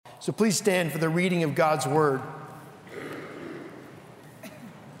So please stand for the reading of God's word.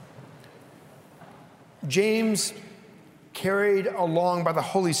 James, carried along by the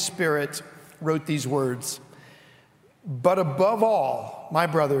Holy Spirit, wrote these words. But above all, my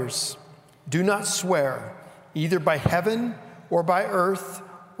brothers, do not swear, either by heaven or by earth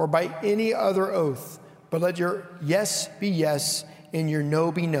or by any other oath, but let your yes be yes and your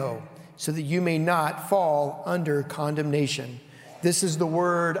no be no, so that you may not fall under condemnation. This is the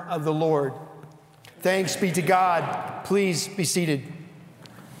word of the Lord. Thanks be to God. Please be seated.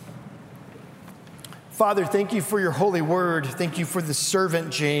 Father, thank you for your holy word. Thank you for the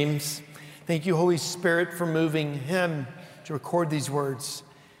servant, James. Thank you, Holy Spirit, for moving him to record these words.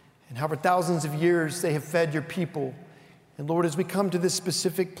 And how for thousands of years they have fed your people. And Lord, as we come to this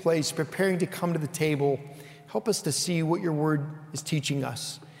specific place, preparing to come to the table, help us to see what your word is teaching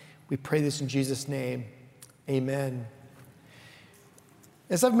us. We pray this in Jesus' name. Amen.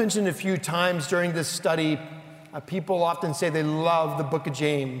 As I've mentioned a few times during this study, people often say they love the book of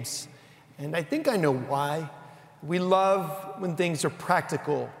James. And I think I know why. We love when things are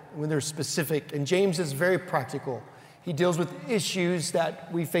practical, when they're specific. And James is very practical. He deals with issues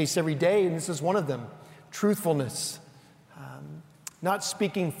that we face every day, and this is one of them. Truthfulness, not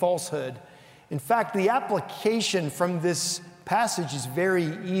speaking falsehood. In fact, the application from this passage is very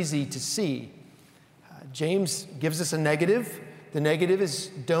easy to see. James gives us a negative. The negative is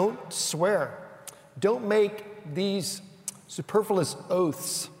don't swear. Don't make these superfluous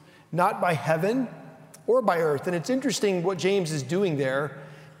oaths, not by heaven or by earth. And it's interesting what James is doing there.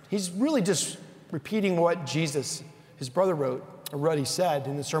 He's really just repeating what Jesus, his brother, wrote, or what he said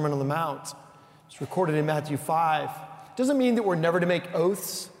in the Sermon on the Mount. It's recorded in Matthew 5. It doesn't mean that we're never to make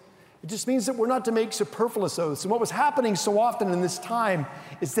oaths. It just means that we're not to make superfluous oaths. And what was happening so often in this time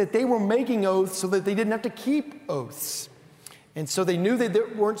is that they were making oaths so that they didn't have to keep oaths. And so they knew they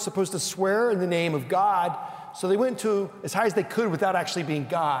weren't supposed to swear in the name of God, so they went to as high as they could without actually being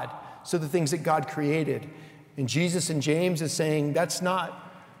God, so the things that God created. And Jesus and James is saying that's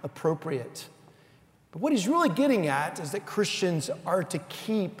not appropriate. But what he's really getting at is that Christians are to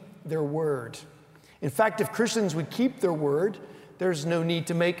keep their word. In fact, if Christians would keep their word, there's no need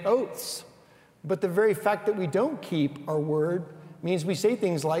to make oaths. But the very fact that we don't keep our word means we say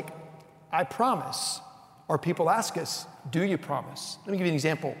things like, I promise. Or people ask us, do you promise? Let me give you an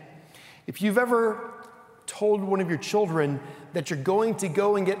example. If you've ever told one of your children that you're going to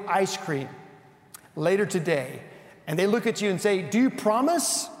go and get ice cream later today, and they look at you and say, do you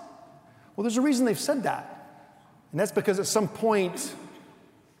promise? Well, there's a reason they've said that. And that's because at some point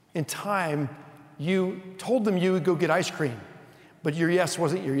in time, you told them you would go get ice cream, but your yes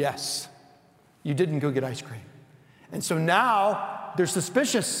wasn't your yes. You didn't go get ice cream. And so now they're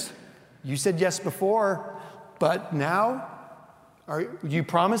suspicious. You said yes before, but now, you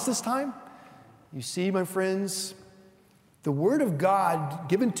promise this time? You see, my friends, the word of God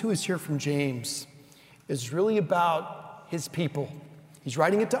given to us here from James is really about his people. He's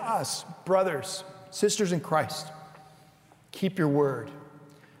writing it to us, brothers, sisters in Christ. Keep your word.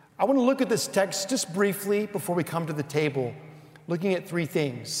 I want to look at this text just briefly before we come to the table, looking at three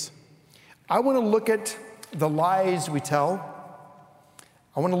things. I want to look at the lies we tell.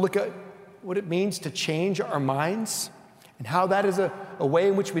 I want to look at what it means to change our minds and how that is a way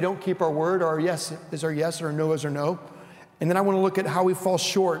in which we don't keep our word. Our yes is our yes, or our no is our no. And then I want to look at how we fall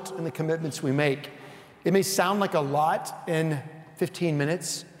short in the commitments we make. It may sound like a lot in 15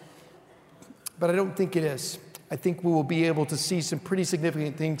 minutes, but I don't think it is. I think we will be able to see some pretty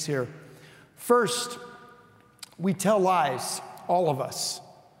significant things here. First, we tell lies, all of us.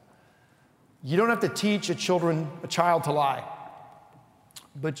 You don't have to teach a child to lie,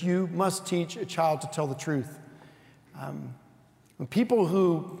 but you must teach a child to tell the truth. People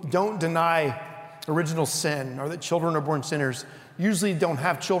who don't deny original sin or that children are born sinners usually don't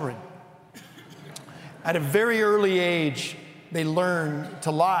have children. At a very early age, they learn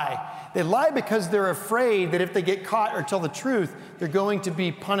to lie. They lie because they're afraid that if they get caught or tell the truth, they're going to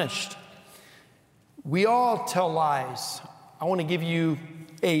be punished. We all tell lies. I want to give you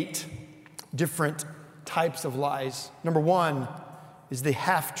 8 different types of lies. Number 1 is the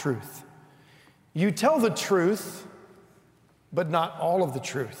half-truth. You tell the truth, but not all of the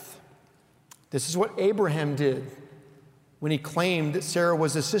truth. This is what Abraham did when he claimed that Sarah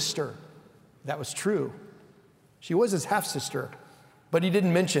was his sister. That was true. She was his half-sister, but he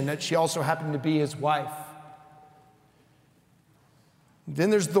didn't mention that she also happened to be his wife. Then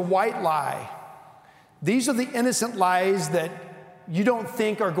there's the white lie. These are the innocent lies that you don't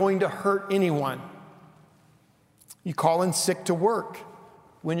think are going to hurt anyone. You call in sick to work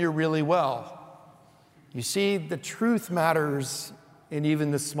when you're really well. You see, the truth matters in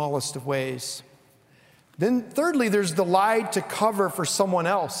even the smallest of ways. Then thirdly, there's the lie to cover for someone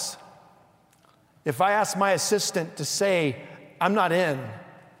else. If I ask my assistant to say, I'm not in,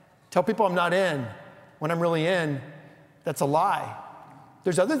 tell people I'm not in when I'm really in, that's a lie.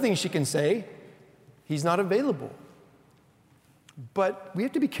 There's other things she can say. He's not available. But we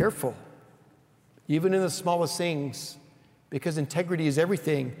have to be careful, even in the smallest things, because integrity is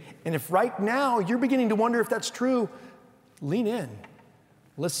everything. And if right now you're beginning to wonder if that's true, lean in.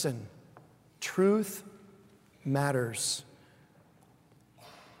 Listen. Truth matters.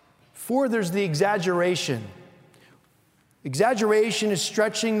 4, there's the exaggeration. Exaggeration is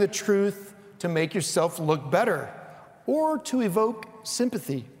stretching the truth to make yourself look better or to evoke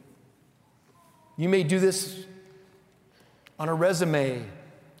sympathy. You may do this on a resume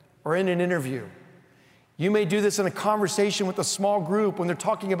or in an interview. You may do this in a conversation with a small group when they're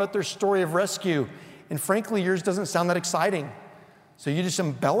talking about their story of rescue, and frankly, yours doesn't sound that exciting, so you just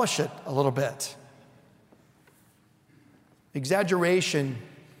embellish it a little bit. Exaggeration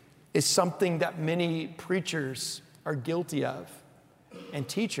is something that many preachers are guilty of, and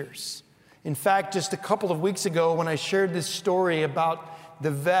teachers. In fact, just a couple of weeks ago when I shared this story about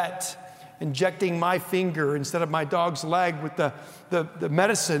the vet injecting my finger instead of my dog's leg with the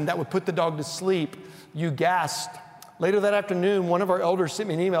medicine that would put the dog to sleep, you gasped. Later that afternoon, one of our elders sent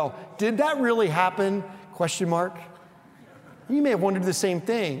me an email. Did that really happen? ? You may have wondered the same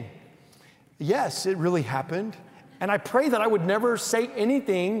thing. Yes, it really happened. And I pray that I would never say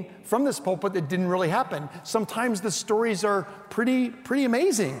anything from this pulpit that didn't really happen. Sometimes the stories are pretty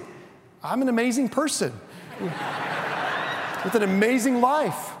amazing. I'm an amazing person with an amazing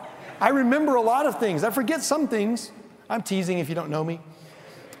life. I remember a lot of things. I forget some things. I'm teasing if you don't know me.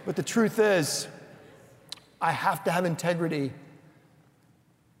 But the truth is, I have to have integrity.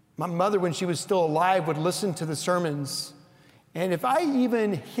 My mother, when she was still alive, would listen to the sermons. And if I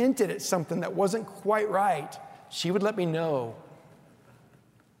even hinted at something that wasn't quite right, she would let me know.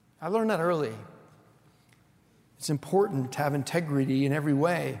 I learned that early. It's important to have integrity in every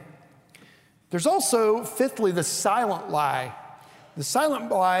way. There's also, fifthly, the silent lie. The silent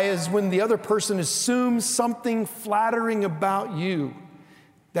lie is when the other person assumes something flattering about you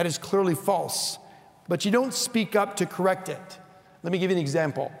that is clearly false, but you don't speak up to correct it. Let me give you an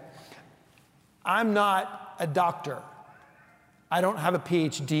example. I'm not a doctor. I don't have a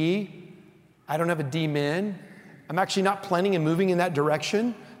PhD. I don't have a D-Min. I'm actually not planning and moving in that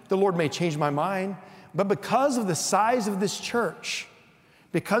direction. The Lord may change my mind. But because of the size of this church,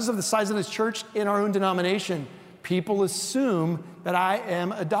 in our own denomination, people assume that I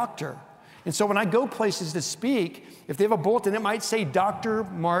am a doctor. And so when I go places to speak, if they have a bulletin, it might say Dr.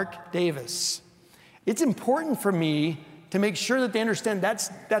 Mark Davis. It's important for me to make sure that they understand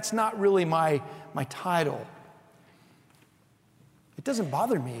that's not really my title. It doesn't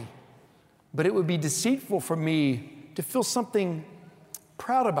bother me. But it would be deceitful for me to feel something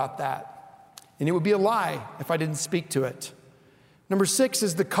proud about that. And it would be a lie if I didn't speak to it. Number 6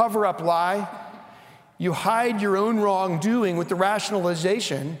 is the cover-up lie. You hide your own wrongdoing with the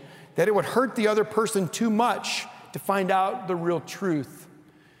rationalization that it would hurt the other person too much to find out the real truth.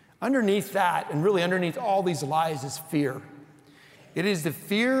 Underneath that, and really underneath all these lies, is fear. It is the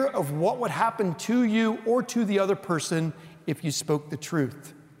fear of what would happen to you or to the other person if you spoke the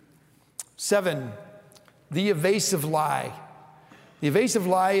truth. 7, the evasive lie. The evasive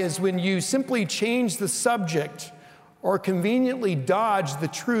lie is when you simply change the subject or conveniently dodge the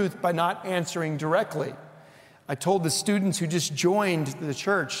truth by not answering directly. I told the students who just joined the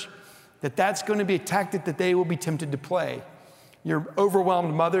church that that's going to be a tactic that they will be tempted to play. You're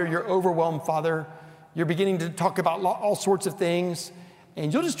overwhelmed mother, you're overwhelmed father, you're beginning to talk about all sorts of things,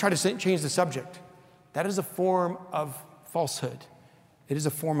 and you'll just try to change the subject. That is a form of falsehood. It is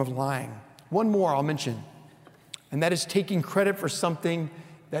a form of lying. One more I'll mention, and that is taking credit for something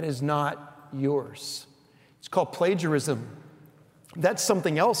that is not yours. It's called plagiarism. That's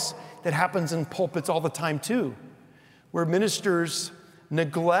something else that happens in pulpits all the time too, where ministers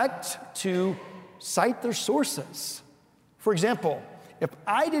neglect to cite their sources. For example, if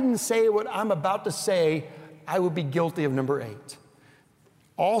I didn't say what I'm about to say, I would be guilty of number 8.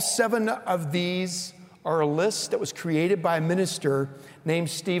 All 7 of these are a list that was created by a minister named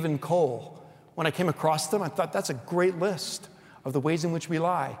Stephen Cole. When I came across them, I thought that's a great list of the ways in which we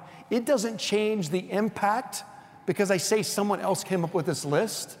lie. It doesn't change the impact because I say someone else came up with this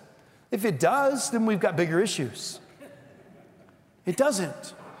list. If it does, then we've got bigger issues. It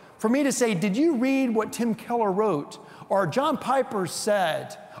doesn't. For me to say, did you read what Tim Keller wrote, or John Piper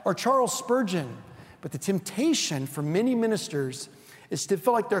said, or Charles Spurgeon? But the temptation for many ministers is to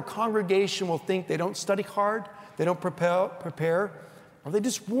feel like their congregation will think they don't study hard, they don't prepare, or they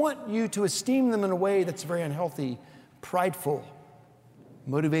just want you to esteem them in a way that's very unhealthy, prideful,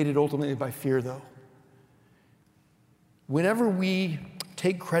 motivated ultimately by fear, though. Whenever we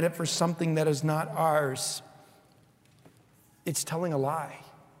take credit for something that is not ours, it's telling a lie.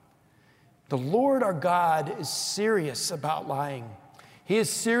 The Lord our God is serious about lying. He is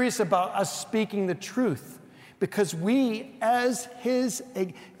serious about us speaking the truth, because we, as his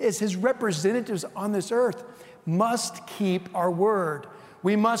representatives on this earth, must keep our word.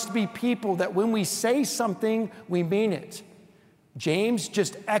 We must be people that when we say something, we mean it. James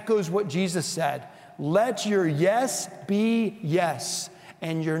just echoes what Jesus said. Let your yes be yes,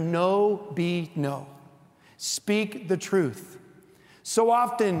 and your no be no. Speak the truth. So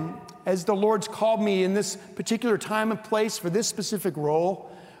often, as the Lord's called me in this particular time and place for this specific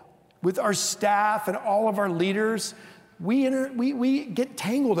role, with our staff and all of our leaders, we get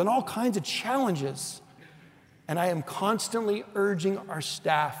tangled in all kinds of challenges. And I am constantly urging our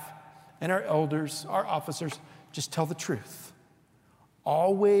staff and our elders, our officers, just tell the truth.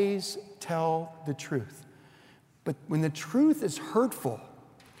 Always tell the truth. But when the truth is hurtful,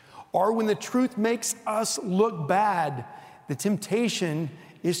 or when the truth makes us look bad, the temptation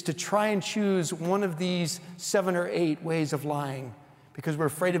is to try and choose one of these 7 or 8 ways of lying because we're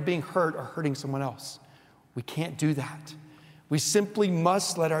afraid of being hurt or hurting someone else. We can't do that. We simply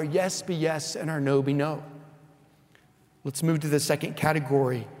must let our yes be yes and our no be no. Let's move to the second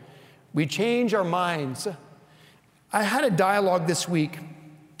category. We change our minds. I had a dialogue this week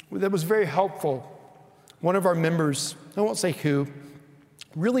that was very helpful. One of our members, I won't say who,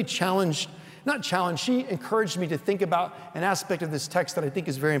 really she encouraged me to think about an aspect of this text that I think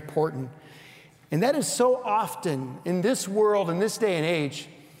is very important. And that is, so often in this world, in this day and age,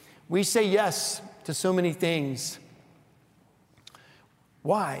 we say yes to so many things.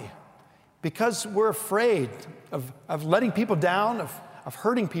 Why? Because we're afraid of letting people down, of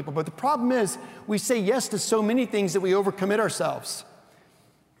hurting people. But the problem is, we say yes to so many things that we overcommit ourselves.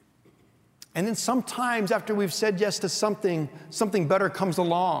 And then sometimes after we've said yes to something better comes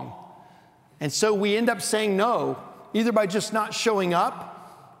along. And so we end up saying no, either by just not showing up,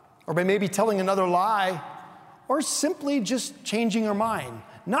 or by maybe telling another lie, or simply just changing our mind,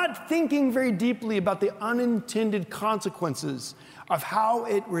 not thinking very deeply about the unintended consequences of how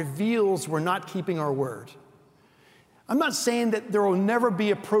it reveals we're not keeping our word. I'm not saying that there will never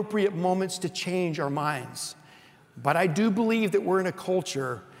be appropriate moments to change our minds, but I do believe that we're in a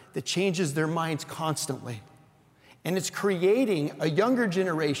culture that changes their minds constantly. And it's creating a younger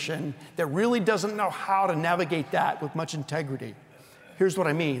generation that really doesn't know how to navigate that with much integrity. Here's what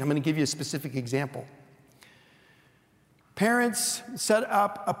I mean. I'm going to give you a specific example. Parents set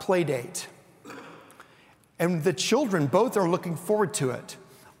up a play date, and the children both are looking forward to it.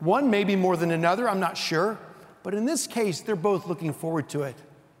 One maybe more than another, I'm not sure, but in this case, they're both looking forward to it.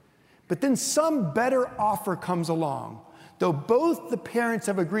 But then some better offer comes along. Though both the parents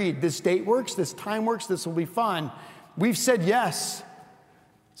have agreed, this date works, this time works, this will be fun, we've said yes.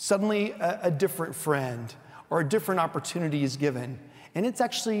 Suddenly a different friend or a different opportunity is given. And it's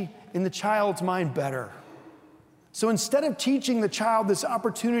actually, in the child's mind, better. So instead of teaching the child this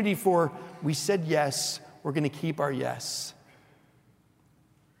opportunity for, we said yes, we're going to keep our yes.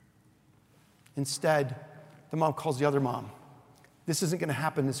 Instead, the mom calls the other mom. This isn't going to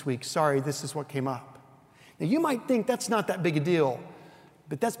happen this week. Sorry, this is what came up. Now, you might think that's not that big a deal,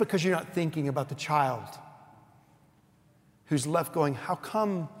 but that's because you're not thinking about the child who's left going, how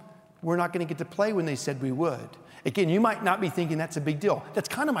come we're not going to get to play when they said we would? Again, you might not be thinking that's a big deal. That's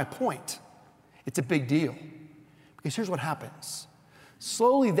kind of my point. It's a big deal. Because here's what happens.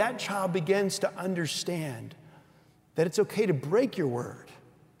 Slowly, that child begins to understand that it's okay to break your word.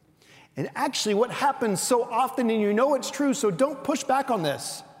 And actually, what happens so often, and you know it's true, so don't push back on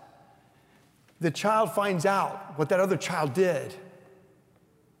this. The child finds out what that other child did.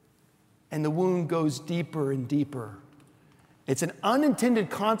 And the wound goes deeper and deeper. It's an unintended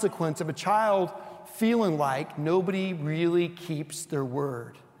consequence of a child feeling like nobody really keeps their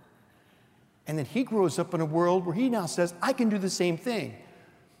word. And then he grows up in a world where he now says, I can do the same thing.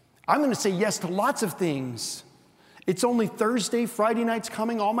 I'm going to say yes to lots of things. It's only Thursday, Friday night's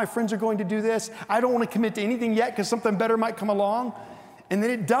coming. All my friends are going to do this. I don't want to commit to anything yet because something better might come along. And then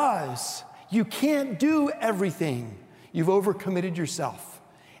it does. You can't do everything. You've overcommitted yourself.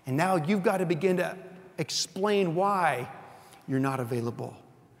 And now you've got to begin to explain why you're not available.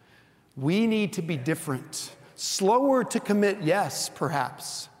 We need to be different. Slower to commit, yes,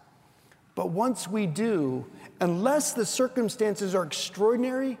 perhaps. But once we do, unless the circumstances are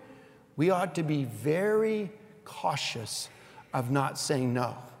extraordinary, we ought to be very cautious of not saying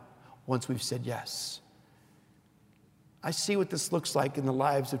no once we've said yes. I see what this looks like in the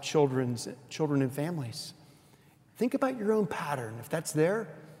lives of children and families. Think about your own pattern. If that's there,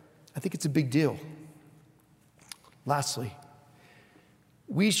 I think it's a big deal. Lastly,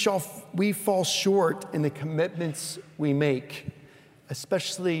 we fall short in the commitments we make,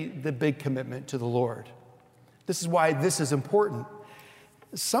 especially the big commitment to the Lord. This is why this is important.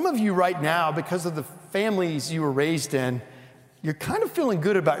 Some of you right now, because of the families you were raised in, you're kind of feeling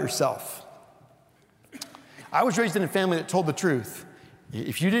good about yourself. I was raised in a family that told the truth.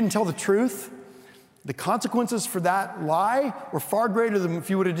 If you didn't tell the truth, the consequences for that lie were far greater than if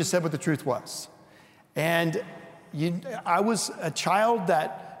you would have just said what the truth was. And I was a child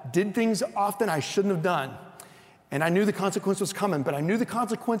that did things often I shouldn't have done. And I knew the consequence was coming, but I knew the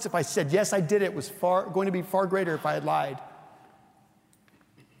consequence if I said, yes, I did it, was going to be far greater if I had lied.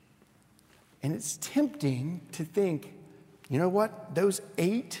 And it's tempting to think, you know what? Those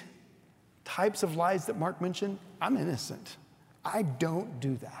 8 types of lies that Mark mentioned, I'm innocent. I don't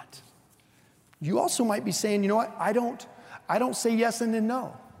do that. You also might be saying, you know what? I don't say yes and then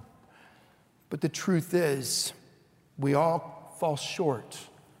no. But the truth is, we all fall short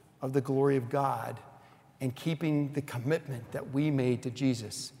of the glory of God and keeping the commitment that we made to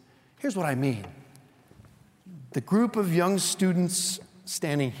Jesus. Here's what I mean. The group of young students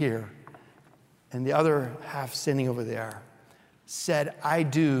standing here and the other half standing over there said, I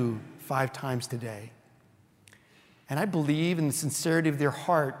do 5 times today. And I believe in the sincerity of their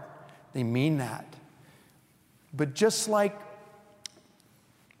heart, they mean that. But just like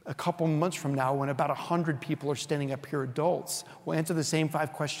a couple months from now, when about 100 people are standing up here, adults, will answer the same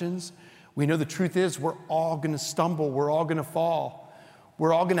 5 questions, we know the truth is we're all going to stumble. We're all going to fall.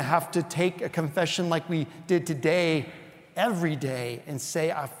 We're all going to have to take a confession like we did today, every day, and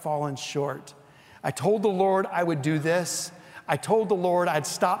say, I've fallen short. I told the Lord I would do this. I told the Lord I'd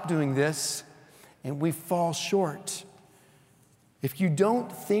stop doing this, and we fall short. If you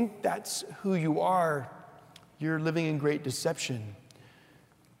don't think that's who you are, you're living in great deception.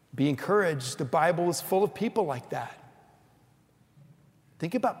 Be encouraged. The Bible is full of people like that.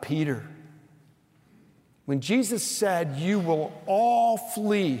 Think about Peter. When Jesus said, you will all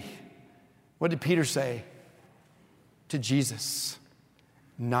flee, what did Peter say to Jesus?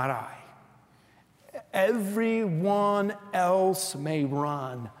 Not I. Everyone else may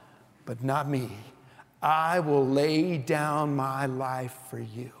run, but not me. I will lay down my life for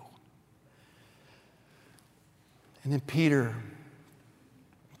you. And then Peter,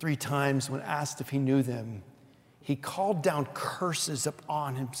 3 times when asked if he knew them, he called down curses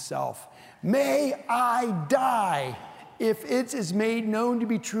upon himself. May I die if it is made known to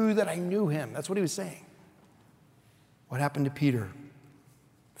be true that I knew him. That's what he was saying. What happened to Peter?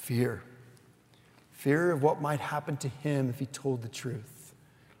 Fear. Fear of what might happen to him if he told the truth.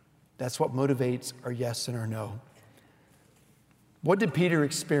 That's what motivates our yes and our no. What did Peter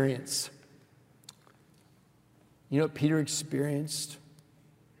experience? You know what Peter experienced?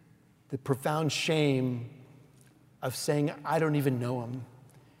 The profound shame of saying, I don't even know him.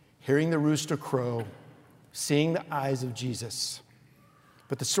 Hearing the rooster crow, seeing the eyes of Jesus.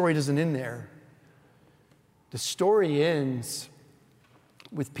 But the story doesn't end there. The story ends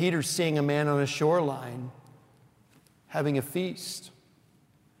with Peter seeing a man on a shoreline having a feast.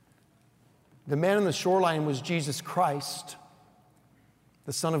 The man on the shoreline was Jesus Christ,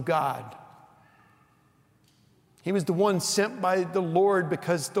 the Son of God. He was the one sent by the Lord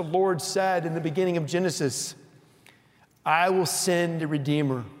because the Lord said in the beginning of Genesis, I will send a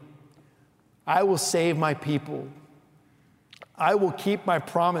Redeemer. I will save my people. I will keep my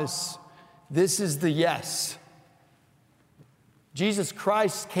promise. This is the yes. Jesus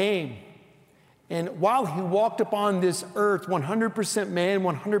Christ came, and while he walked upon this earth, 100% man,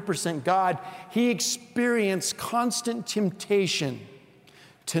 100% God, he experienced constant temptation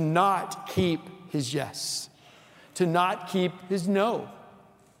to not keep his yes, to not keep his no.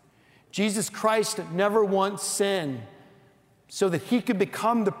 Jesus Christ never once sinned so that he could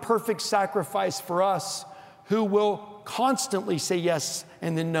become the perfect sacrifice for us who will constantly say yes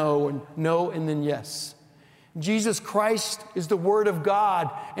and then no and then yes. Jesus Christ is the Word of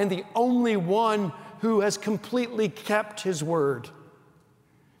God and the only one who has completely kept his word.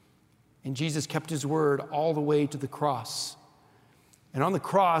 And Jesus kept his word all the way to the cross. And on the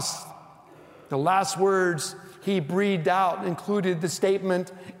cross, the last words he breathed out included the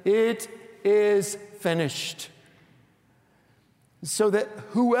statement, it is finished. So that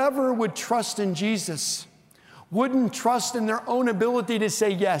whoever would trust in Jesus wouldn't trust in their own ability to say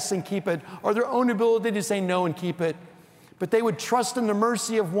yes and keep it, or their own ability to say no and keep it, but they would trust in the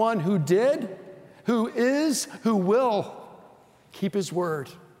mercy of one who did, who is, who will keep his word.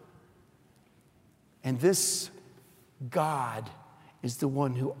 And this God is the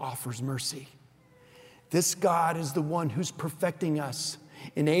one who offers mercy. This God is the one who's perfecting us,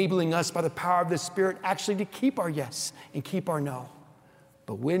 enabling us by the power of the Spirit actually to keep our yes and keep our no.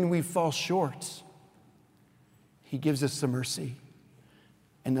 But when we fall short, he gives us the mercy.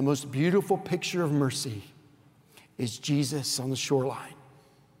 And the most beautiful picture of mercy is Jesus on the shoreline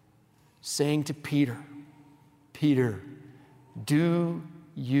saying to Peter, Peter, do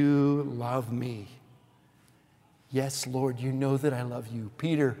you love me? Yes, Lord, you know that I love you.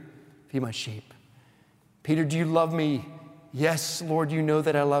 Peter, feed my sheep. Peter, do you love me? Yes, Lord, you know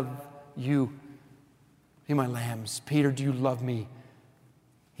that I love you. Feed my lambs. Peter, do you love me?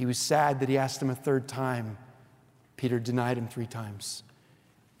 He was sad that he asked him a third time. Peter denied him 3 times.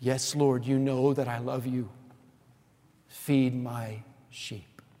 Yes, Lord, you know that I love you. Feed my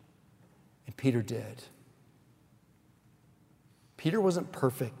sheep. And Peter did. Peter wasn't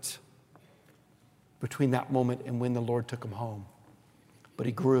perfect between that moment and when the Lord took him home, but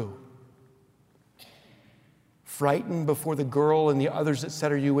he grew. Frightened before the girl and the others that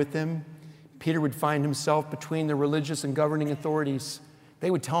said, "Are you with him?" Peter would find himself between the religious and governing authorities.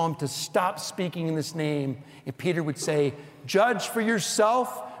 They would tell him to stop speaking in this name. And Peter would say, "Judge for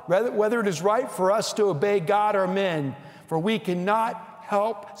yourself whether it is right for us to obey God or men, for we cannot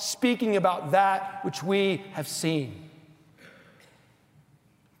help speaking about that which we have seen."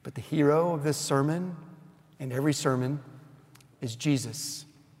 But the hero of this sermon and every sermon is Jesus,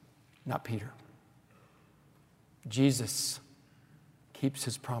 not Peter. Jesus keeps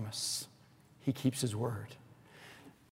his promise. He keeps his word.